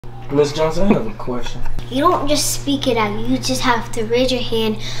Miss Johnson, I have a question. You don't just speak it out. You just have to raise your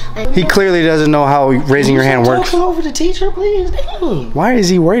hand. He clearly doesn't know how raising your hand works. Talking over the teacher, please. Dang. Why is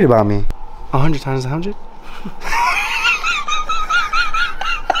he worried about me? 100 times 100?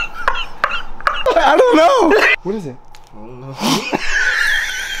 I don't know. What is it? I don't know.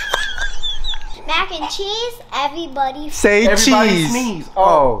 Mac and cheese, everybody. Say Everybody cheese. sneeze.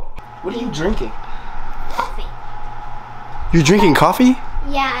 Oh. What are you drinking? Coffee. You're drinking coffee?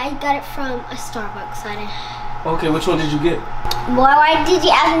 Yeah, I got it from a Starbucks. Okay, which one did you get? Boy, why did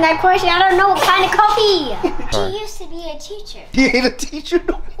you ask me that question? I don't know what kind of coffee. She used to be a teacher. He ain't a teacher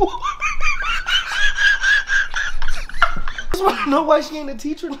no more. I just want to know why she ain't a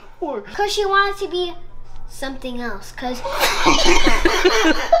teacher no more. Because she wanted to be something else. Because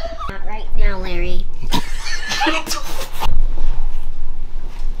not right now, Larry.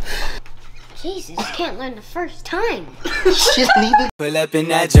 Jesus, can't learn the first time. Pull up in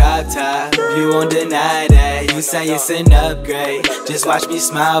that drop top, you won't deny that. You say it's an upgrade, just watch me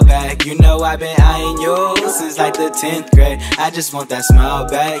smile back. You know I've been eyeing you since like the 10th grade. I just want that smile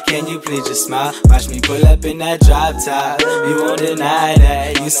back, can you please just smile? Watch me pull up in that drop top, you won't deny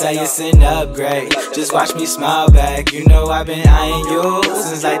that. You say it's an upgrade, just watch me smile back. You know I've been eyeing you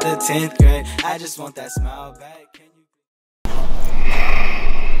since like the 10th grade. I just want that smile back.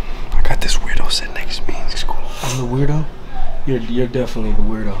 I got this weirdo sitting next to me in school. I'm the weirdo? You're definitely the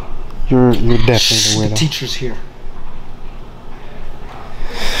weirdo. You're definitely the weirdo. The teacher's here.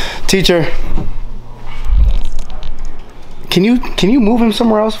 Teacher, can you move him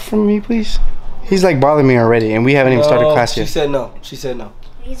somewhere else from me, please? He's like bothering me already, and we haven't even started class yet. She said no. She said no.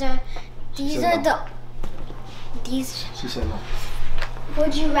 She said no.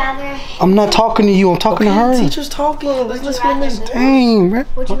 Would you rather? I'm not talking to you. I'm talking to her. The teacher's talking. Let's listen to Miss. Dang, bro.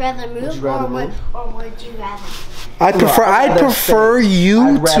 Would you rather move, Would you rather move? or would you rather? I'd prefer you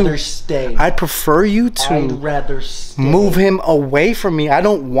I'd rather to stay. I'd prefer you to I'd rather stay. move him away from me. I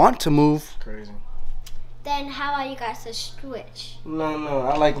don't want to move. Crazy. Then how about you guys to switch? No,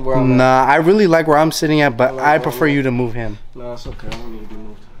 I like where I'm at. Nah, I really like where I'm sitting at, but I like I where prefer I'm you at. to move him. No, it's okay. I don't need to be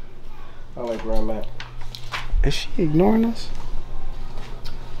moved. I like where I'm at. Is she ignoring us?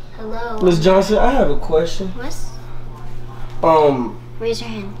 Hello. Miss Johnson, I have a question. What? Raise your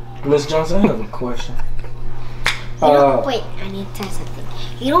hand. Miss Johnson, I have a question. Wait, I need to tell you something.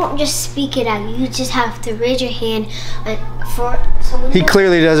 You don't just speak it out. You just have to raise your hand He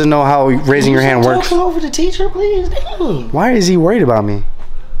clearly doesn't know how raising your hand works. Talking over the teacher, please. Dang. Why is he worried about me?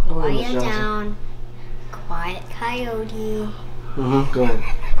 Quiet down. Quiet coyote. Go ahead.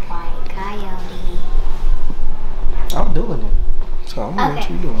 Quiet coyote. I'm doing it. So I'm Okay. what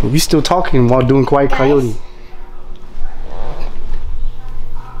you doing. But we still talking while doing Quiet Coyote.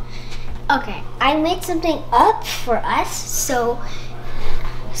 Okay, I made something up for us, so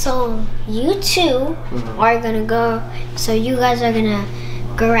you two are gonna go. So you guys are gonna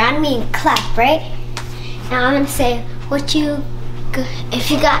go around me and clap, right? Now I'm gonna say if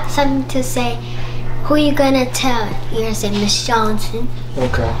you got something to say, who you gonna tell? You're gonna say Miss Johnson.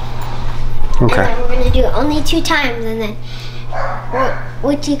 Okay. And then we're gonna do it only 2 times, and then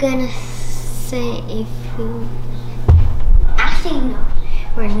what you gonna say if you? Actually, no,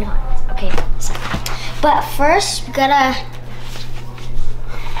 we're not. Okay, so, but first we gotta.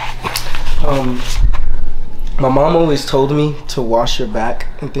 My mom always told me to wash your back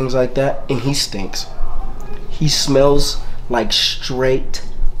and things like that, and he stinks. He smells like straight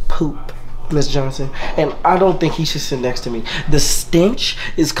poop, Miss Johnson, and I don't think he should sit next to me. The stench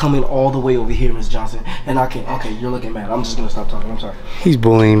is coming all the way over here, Miss Johnson, and I can. Okay, you're looking mad. I'm just gonna stop talking. I'm sorry. He's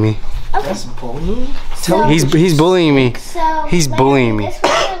bullying me. Okay. That's bullying. So, He's bullying me. So He's bullying me. This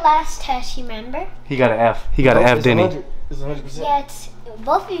was your last test, you remember? He got an F. He got an F, didn't he? It's 100%. Yeah,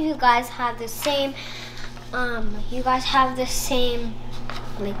 both of you guys have the same. You guys have the same,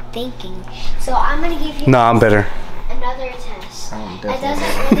 like, thinking. So I'm gonna give you. No, I'm better. Another test. I'm It definitely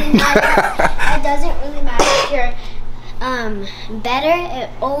doesn't really matter. It doesn't really matter if you're better. It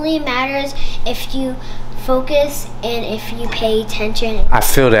only matters if you focus and if you pay attention. I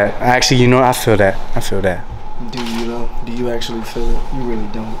feel that. Actually, you know, I feel that. I feel that. Do you though? Do you actually feel it? You really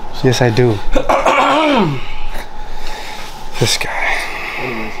don't. So. Yes, I do. This guy.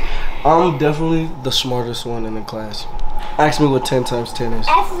 Anyways, I'm definitely the smartest one in the class. Ask me what 10 times 10 is.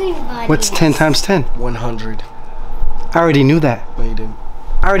 Everybody. What's 10 times 10? 100. I already knew that. No, you didn't.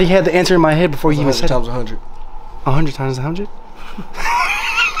 I already had the answer in my head before you even 100 said times it. 100. 100 times 100?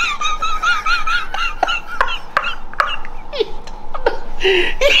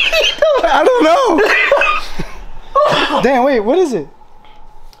 I don't know. Damn, wait, what is it?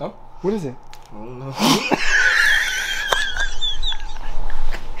 Huh? What is it? I don't know.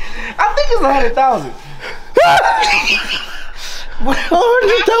 think it's 100,000. 100,000?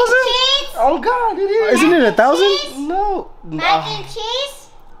 Oh God, it is. Isn't it 1,000? No. Mac and cheese?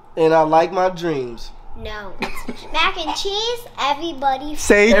 And I like my dreams. No. Mac and cheese, everybody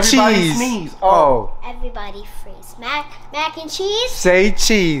Say Everybody cheese. sneeze. Oh. Everybody freeze. Mac and cheese? Say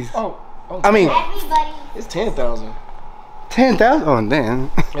cheese. Oh. I mean, Everybody. It's 10,000. 10,000? Oh,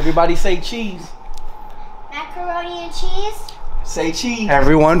 damn. Everybody say cheese. Macaroni and cheese? Say cheese.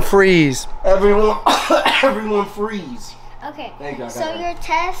 Everyone freeze. Everyone, everyone freeze. Okay. There you go, I got So it. your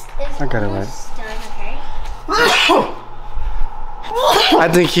test is I got it almost done, okay? I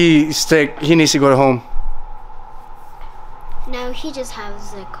think he needs to go to home. No, he just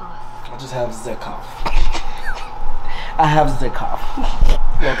has the cough. I just have the cough. I have the cough.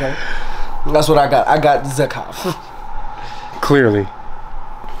 Okay? That's what I got. I got the cough. Clearly.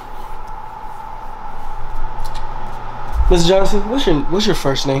 Ms. Johnson, what's your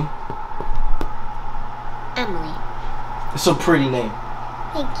first name? Emmali. It's a pretty name.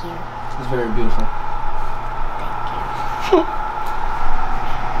 Thank you. It's very beautiful.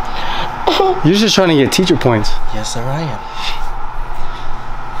 You're just trying to get teacher points. Yes, sir, I am.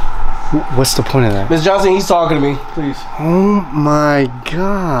 What's the point of that? Ms. Johnson, he's talking to me. Please. Oh my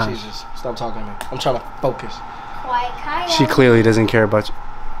gosh. Jesus, stop talking to me. I'm trying to focus. Quiet coyote. She clearly doesn't care about you.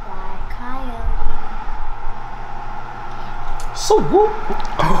 Quiet coyote. So whoop.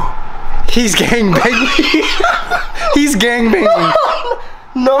 He's gangbanging. He's gangbanging.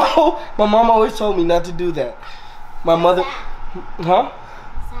 No, my mom always told me not to do that. My mother, huh?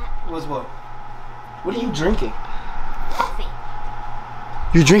 What's what? What are you drinking? Coffee.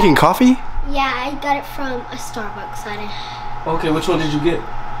 You drinking coffee? Yeah, I got it from a Starbucks. I didn't. Okay, which one did you get?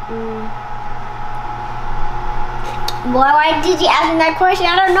 Why did you ask me that question?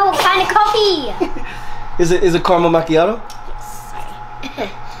 I don't know what kind of coffee. Is it caramel macchiato? Yes, sorry.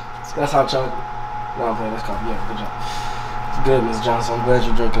 That's hot chocolate. No, I'm playing. That's coffee. Yeah, good job. It's good, Ms. Johnson. I'm glad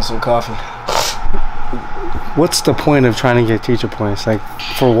you're drinking some coffee. What's the point of trying to get teacher points? Like,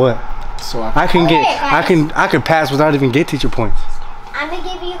 for what? So I could pass without even get teacher points. I'm gonna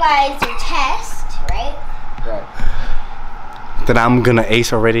give you guys your test, right? Right. That I'm gonna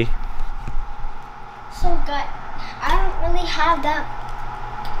ace already. So, guys, I don't really have that.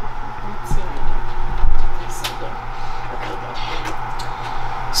 Let's see right here. Okay,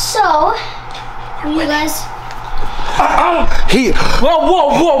 good. So, you guys.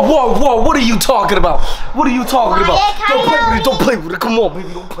 Whoa! What are you talking about? What are you talking about? Quiet, Don't play with coyote. it. Don't play with it. Come on,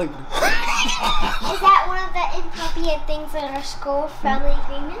 baby. Don't play with it. Is that one of the inappropriate things in our school friendly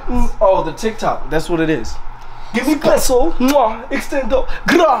agreements? Oh, the TikTok. That's what it is. Give me peso. Mwah. Extendo.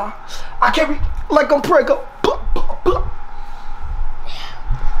 Gra. I carry like I'm prego.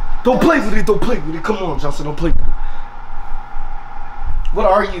 Don't play with it. Don't play with it. Come on, Johnson. Don't play with it. What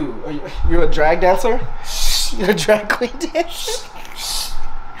are you? You're a drag dancer? You're a drag queen dancer?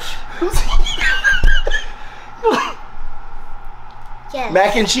 Yes.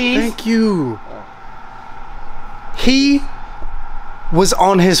 Mac and cheese? Thank you. He was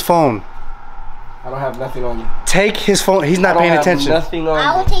on his phone. I don't have nothing on you. Take his phone. He's not paying attention. Nothing on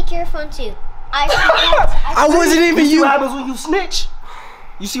I will you. take your phone too. I wasn't even You see you. what happens when you snitch?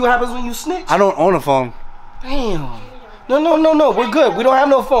 You see what happens when you snitch? I don't own a phone. Damn. No. We're good. We don't have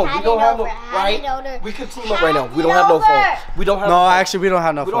no phone. We Hand don't it have no. over. Hand Right? it over. We could team up right now. We Hand don't it have no phone. over. We don't have. No, no phone. actually, we don't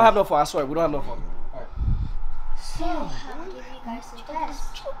have no We phone. don't have no phone. I swear, we don't have no phone. So, I'll give you guys the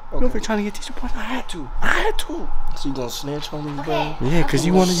test. You know, if you're trying to get teacher points, I had to. So you gonna snitch on me, bro? Okay. Yeah, cause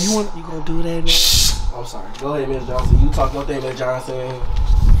you wanna. You gonna do that? Man? I'm sorry. Go ahead, Miss Johnson. You talk your thing, Miss Johnson.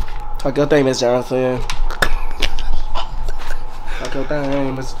 Talk your thing, Miss Johnson. Talk your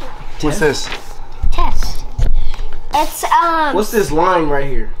thing, Miss. What's this? Test. It's What's this line right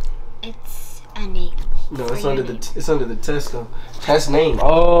here? It's a name. No, it's under the test though. Test name.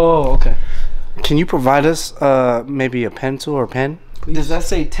 Oh, okay. Can you provide us maybe a pencil or pen? Please? Does that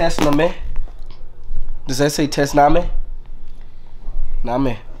say test name? Does that say test name?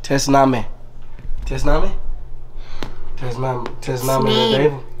 Name. Test name. Test name? Test name. Test name.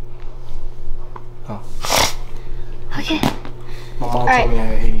 Name. Oh. Okay. My mom Alright. told me I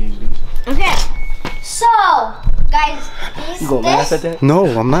had ADHD. Okay. So, guys, You gonna laugh at that? No,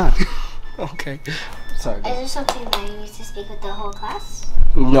 I'm not. Okay. Sorry. Is there something that you need to speak with the whole class?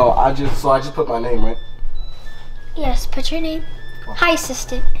 No, I just put my name, right? Yes, put your name. Hi,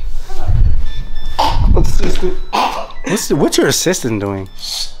 assistant. Assistant. What's your assistant doing?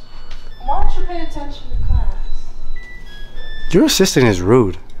 Why don't you pay attention in class? Your assistant is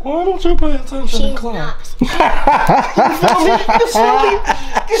rude. Why don't you pay attention She's in class? not.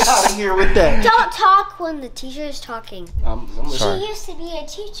 Get out of here with that. Don't talk when the teacher is talking. I'm Sorry. She used to be a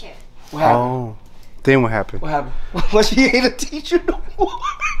teacher. What happened? Oh. Then what happened? What happened? Well, she ain't a teacher no more.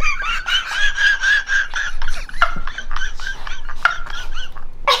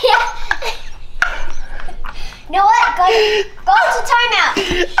 You know what? Go to timeout.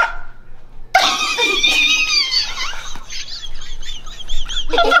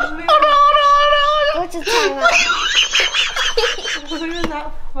 Go to timeout. Why is that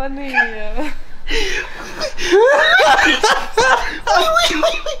funny?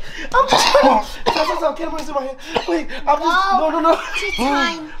 I'm just cameras in my hand. Wait, I'm just no. To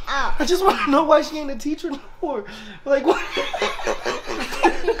time out. I just want to know why she ain't a teacher no more. Like what? What'd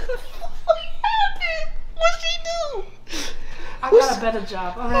she do? I got a better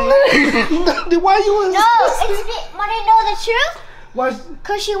job. All right. Why you? No, want to know the truth? Why?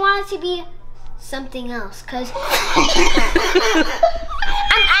 Cause she wanted to be something else. Cause I'm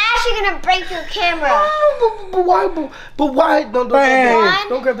actually gonna break your camera. But why? But why? Don't grab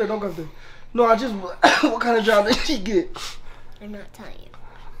there. Don't grab there. No, I just. What kind of job did she get? I'm not telling you.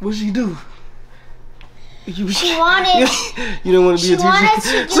 What'd she do? She wanted. You don't want to be a teacher. She wanted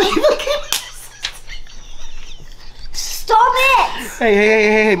to do. Stop it!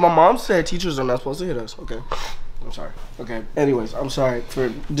 Hey! My mom said teachers are not supposed to hit us. Okay, I'm sorry. Okay. Anyways, I'm sorry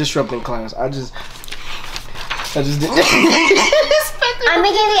for disrupting class. I just didn't. I'm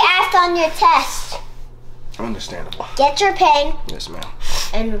gonna give you F on your test. Understandable. Get your pen. Yes, ma'am.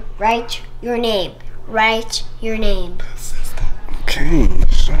 And write your name. Write your name. Okay,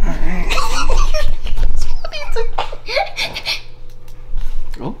 sorry.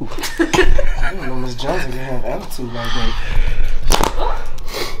 Oh. I didn't know Miss Johnson could have attitude like that.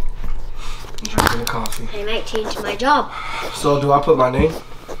 I'm drinking coffee. I might change my job. So do I put my name?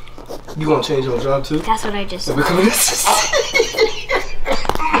 You gonna change your job too? That's what I just said.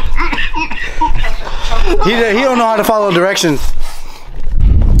 He don't know how to follow directions.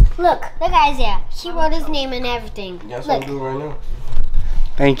 Look, the guy's there. He wrote his name and everything. That's what I'm doing right now.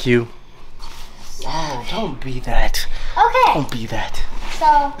 Thank you. Oh, don't be that. Okay. Don't be that.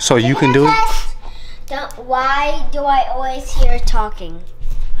 So you can do it? Why do I always hear talking?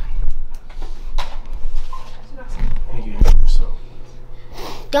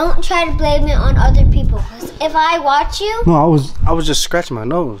 Don't try to blame it on other people. Cause if I watch you. No, I was just scratching my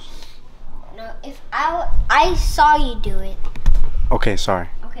nose. No, if I saw you do it. Okay, sorry.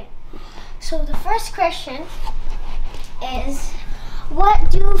 Okay. So the first question is,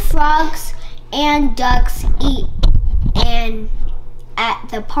 what do frogs and ducks eat at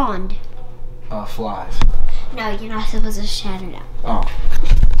the pond? Flies. No, you're not supposed to shout it out. Oh.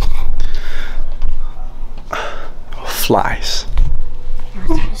 Flies.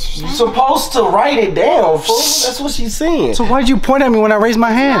 You're supposed to write it down, fool. That's what she's saying. So why'd you point at me when I raised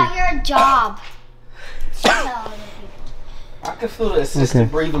my hand? Not your job. I can feel the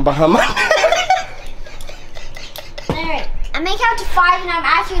assistant breathing behind my Alright, I may count to 5 and I'm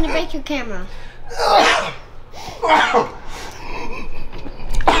actually going to break your camera.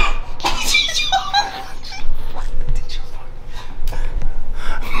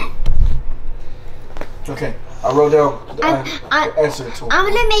 Okay, I wrote down the answer to it. I'm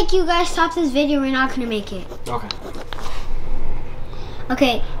going to make you guys stop this video. We're not going to make it. Okay.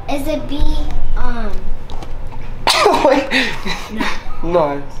 Okay, is it B, Wait.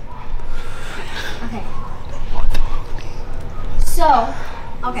 No. Okay. So,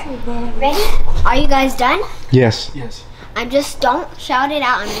 okay. Ready? Are you guys done? Yes. Yes. Don't shout it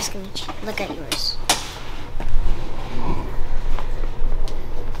out. I'm just going to look at yours.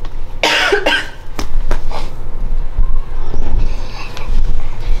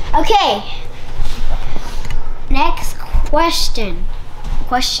 Okay. Next question.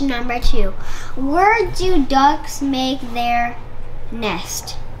 Question number 2. Where do ducks make their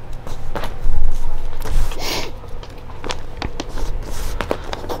nest?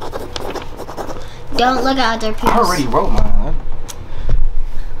 Don't look at other people's. I already wrote mine.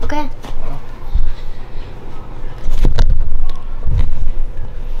 Okay.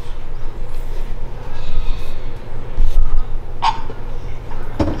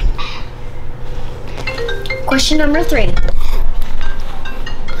 Question number 3.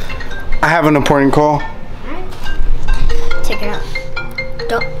 I have an important call. Alright. Take it out.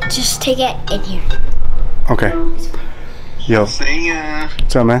 Don't just take it in here. Okay. Yo. Say,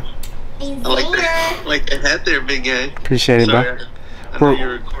 What's up, man? I like the hat there, big guy. Appreciate it, bro. Sorry, I know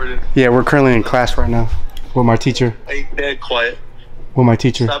you're recording. Yeah, we're currently in class right now with my teacher. Hey, Dad, quiet. With my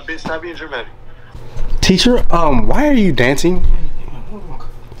teacher. Stop being dramatic. Teacher, why are you dancing?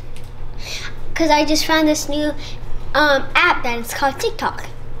 Because I just found this new app that it's called TikTok.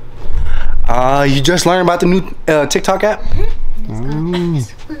 You just learned about the new TikTok app?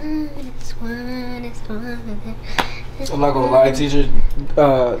 It's called I'm not gonna lie,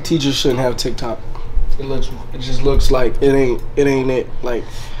 teachers shouldn't have TikTok. It just looks like it ain't it. Like,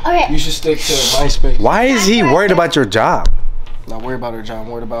 Okay. you should stick to MySpace. Why is he worried about your job? Not worried about her job.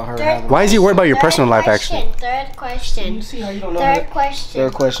 I'm worried about her having. Why is he worried about your personal life, actually? Third question. You see how you don't know Third that? question.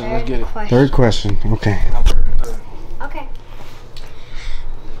 Third question. Let's get it. Third question. Okay. Okay.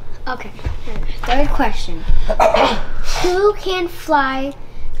 Okay. Third question. Who can fly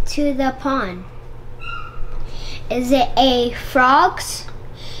to the pond? Is it A, frogs?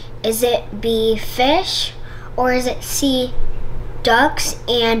 Is it B, fish? Or is it C, ducks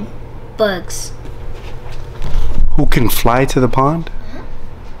and bugs? Who can fly to the pond?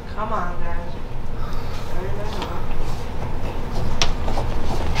 Come on, guys.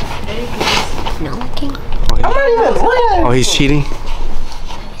 No, I can't. I'm not even playing. Oh, he's cheating?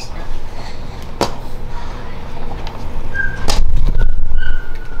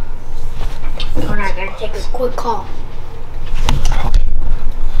 Hold on, I gotta take a quick call.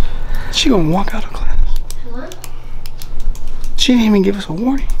 She gonna walk out of class. Hello? She didn't even give us a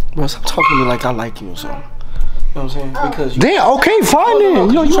warning. Bro, stop talking to me like I like you or something. You know what I'm saying? Because you, Damn, okay, fine then.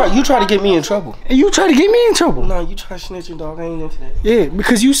 you try to get me in trouble. You try to get me in trouble. No, you try snitching, dog. I ain't into that. Yeah,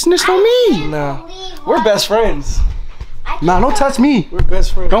 because you snitched on me. Nah, we're best friends. Nah, don't touch me. We're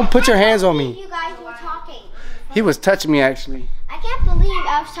best friends. Don't put your hands on me. You guys were talking. He was touching me, actually. I can't believe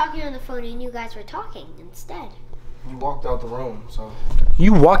I was talking on the phone and you guys were talking instead. You walked out the room, so.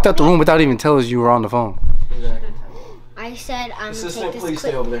 You walked out the room without even telling us you were on the phone. Exactly. I said I'm Assistant, gonna take please this stay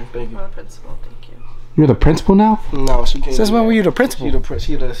clip. over there. Thank you. I'm a principal, thank you. You're the principal now? No, she can't. Since do when that. were you the principal?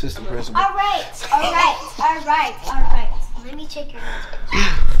 She the assistant principal. All right. Let me check your notes.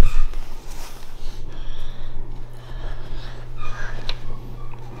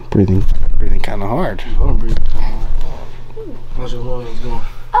 Breathing kind of hard. I'm breathing. How's your lungs going?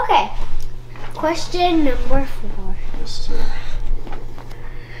 Okay. Question number 4. Yes, sir.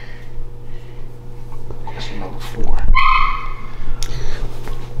 Question number 4.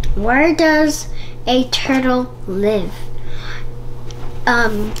 Where does a turtle live?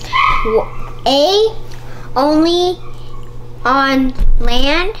 A, only on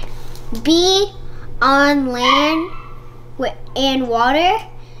land. B, on land and water.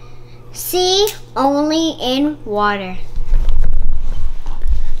 C, only in water.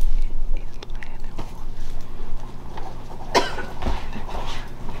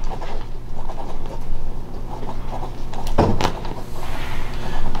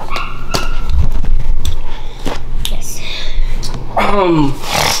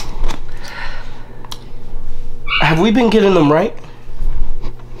 Have we been getting them right?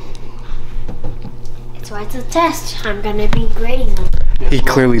 That's why it's a test. I'm gonna be grading them. He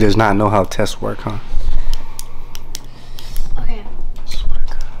clearly does not know how tests work, huh? Okay.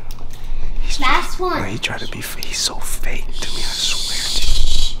 Last one. He tried to be. He's so fake to me. I swear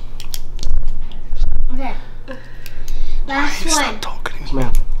to you. Okay. Last one. Stop talking to me.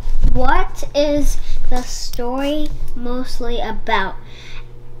 Ma'am. What is the story mostly about?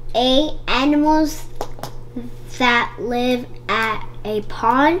 A, animals that live at a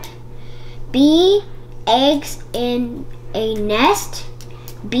pond. B, eggs in a nest.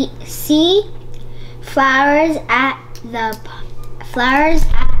 C, flowers at a pond.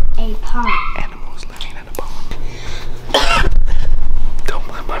 Animals living in a pond. Don't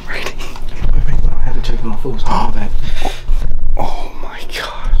mind my writing. Wait, I had to check my food. All that. Oh my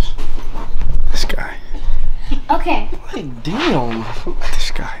gosh. This guy. Okay. Hey, damn.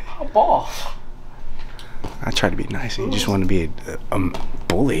 This guy. Hop off. I try to be nice and you just want to be a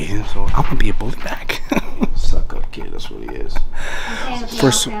bully. So I'm gonna be a bully back. Suck up kid, that's what he is.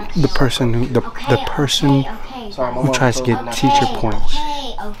 The person who the person Sorry, my who mom tries to told get me not teacher points.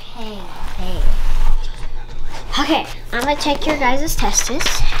 Okay, I'm gonna check your guys' tests.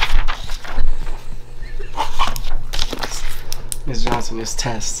 Ms. Johnson, it's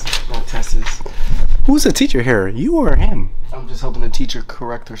tests, not tests. Who's the teacher here? You or him? I'm just helping the teacher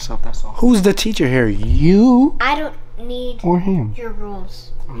correct herself, that's all. Who's the teacher here? You I don't need or him? your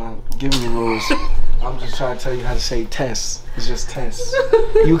rules. I'm not giving you rules. I'm just trying to tell you how to say tests. It's just tests.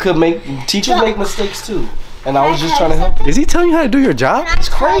 You could teachers make mistakes too. And I was just trying to help you. Is he telling you how to do your job? It's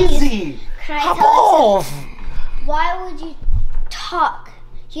crazy. Can I Hop tell you off. why would you talk?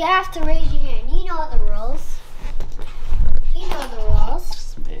 You have to raise your hand. You know the rules. You know the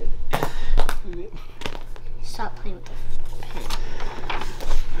rules. Stop playing with the pen.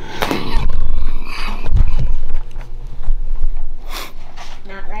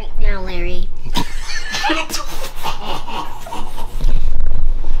 Not right now, Larry.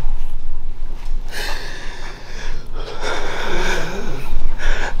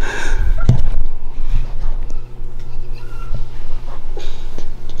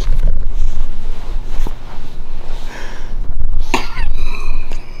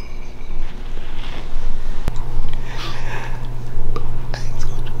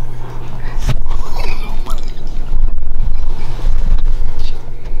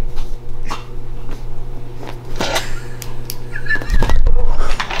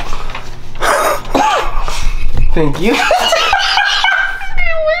 Thank you. Wait, no,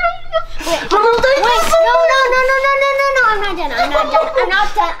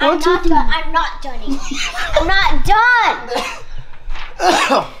 I'm not done. I'm not done.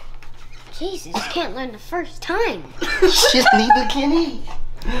 Jesus, can't learn the first time. Shit, neither can he.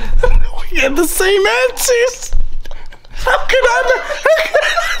 We had the same answers. How could I not?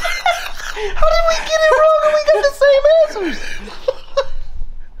 How did we get it wrong and we got the same answers?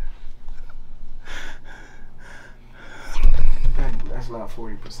 That's not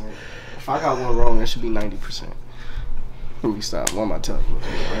 40%. If I got one wrong, that should be 90%. Let me stop. What am I telling you?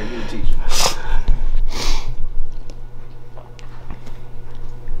 Right, you the teacher.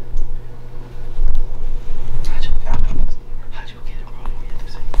 How'd you get it wrong? We had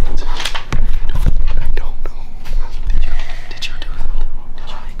the same answer. I don't know. Did you do something wrong? Did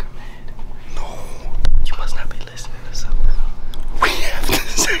you make her mad? No. You must not be listening to something. We have the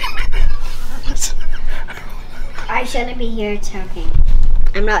same answer. I shouldn't be here talking.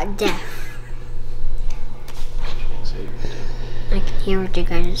 I'm not deaf. I can hear what you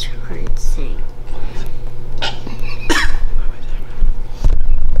guys are saying.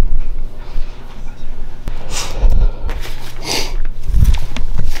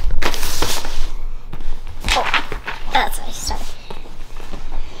 Oh, that's what I started.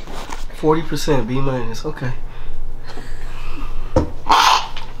 40% B minus. Okay.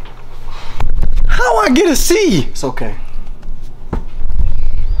 How I get a C? It's okay.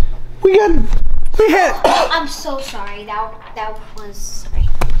 We had. I'm so sorry. That was sorry.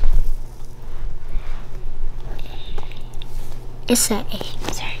 It's a A.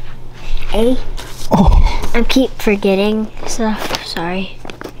 Sorry. A. Oh. I keep forgetting stuff. Sorry.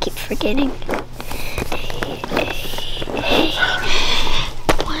 Keep forgetting.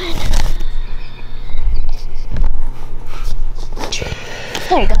 One.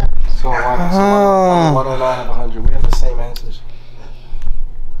 There you go. So why don't I have 100? We have the same answers.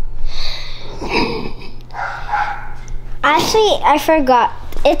 Actually, I forgot.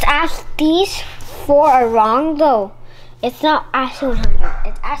 It's actually these 4 are wrong though. It's not actually 100.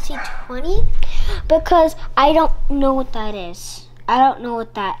 It's actually 20 because I don't know what that is. I don't know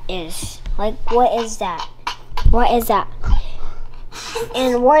what that is. Like, what is that? What is that?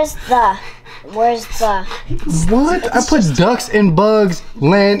 And where's the? What? I put ducks and bugs,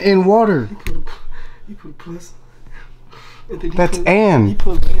 land and water. You put plus. And then That's He and.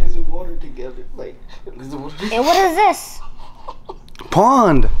 put lands and water together. Like, And what is this?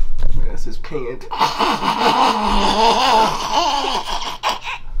 Pond. that's his pant.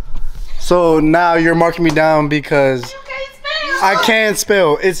 So now you're marking me down because I can't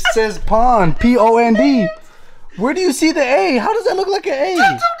spell. It says pond. P-O-N-D. Where do you see the A? How does that look like an A?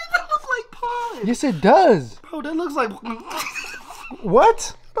 That don't even look like pond. Yes, it does. Bro, that looks like.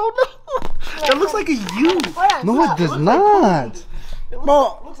 What? Oh no. That looks like a U. No, it does not.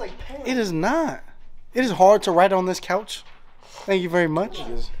 Bro, It looks like pants. it is not. It is hard to write on this couch. Thank you very much.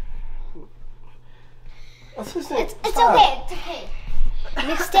 Assistant, It's stop. okay. It's okay.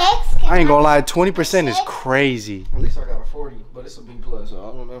 Mistakes. I ain't gonna lie, 20% is crazy. At least I got a 40, but it's a B plus, so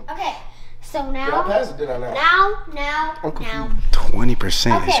I don't know. Okay. So Did I now. pass it? Did I not? Now. I'm confused.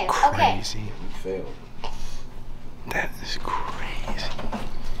 20% Okay, is okay. crazy. You failed. That is crazy.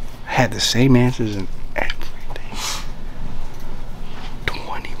 I had the same answers and everything.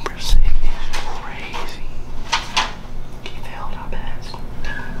 20% is crazy. He failed, I passed.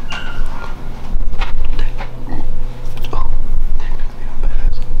 Oh, technically I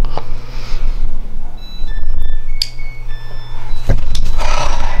passed.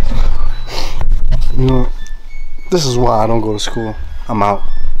 You know, this is why I don't go to school. I'm out.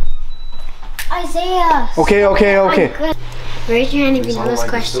 Isaiah. Okay. Raise your hand if you know Sound this like a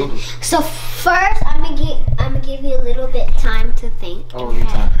question. student. So first, I'm gonna give you a little bit time to think. Oh, you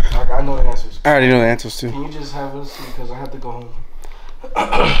time. I know the answers. I already know the answers too. Can you just have us because I have to go home?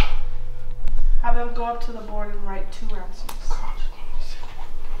 Have them go up to the board and write 2 answers.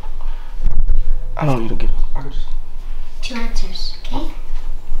 I don't need to get. I could just. 2 answers. Okay.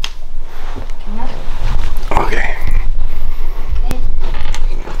 Okay.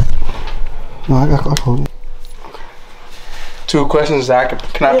 No, I told you. Okay. 2 questions that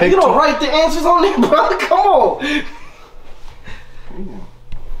can I pick? You don't write the answers on there, bro. Come on.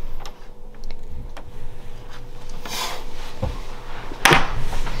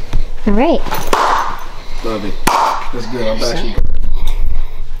 All right. Love it. That's good. I'm back.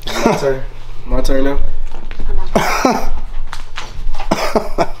 My turn. My turn now.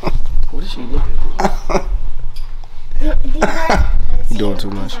 What is she looking at? These are. You doing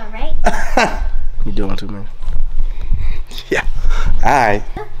too much. All right. You doing too much. Yeah. Alright.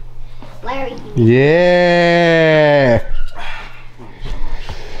 Larry. Yeah.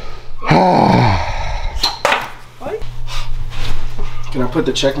 Can I put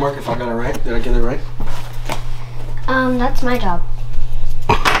the check mark if I got it right? Did I get it right? That's my job.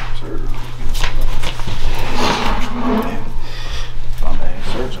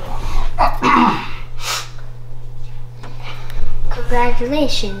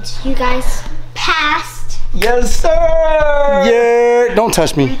 Congratulations, you guys passed. Yes, sir. Yeah. Don't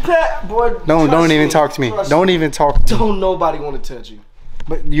touch me. Boy, Don't even talk to me. Don't even talk to me. Don't nobody want to touch you.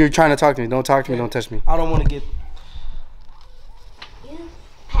 But you're trying to talk to me. Don't talk to me. Don't touch me. I don't want to get. You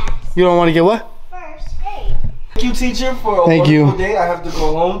passed You don't want to get what? first grade. Thank you, teacher, for a Thank wonderful you. day. I have to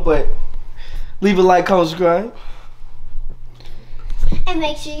go home, but leave a like, comment, subscribe. And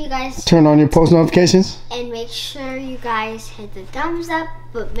make sure you guys Turn on your post notifications. hit the thumbs up,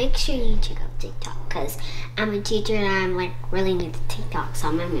 but make sure you check out TikTok because I'm a teacher and I'm like really new to TikTok, so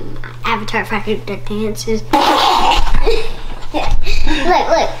I'm gonna make my avatar if I can do dances. Look.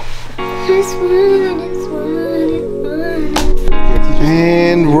 This one.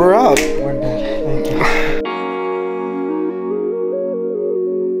 And we're up.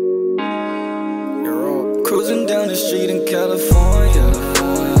 Cruising down the street in California.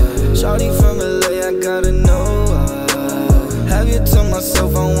 Shawty from LA, I gotta know her. Have you told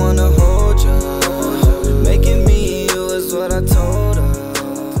myself I wanna hold you? Making me you is what I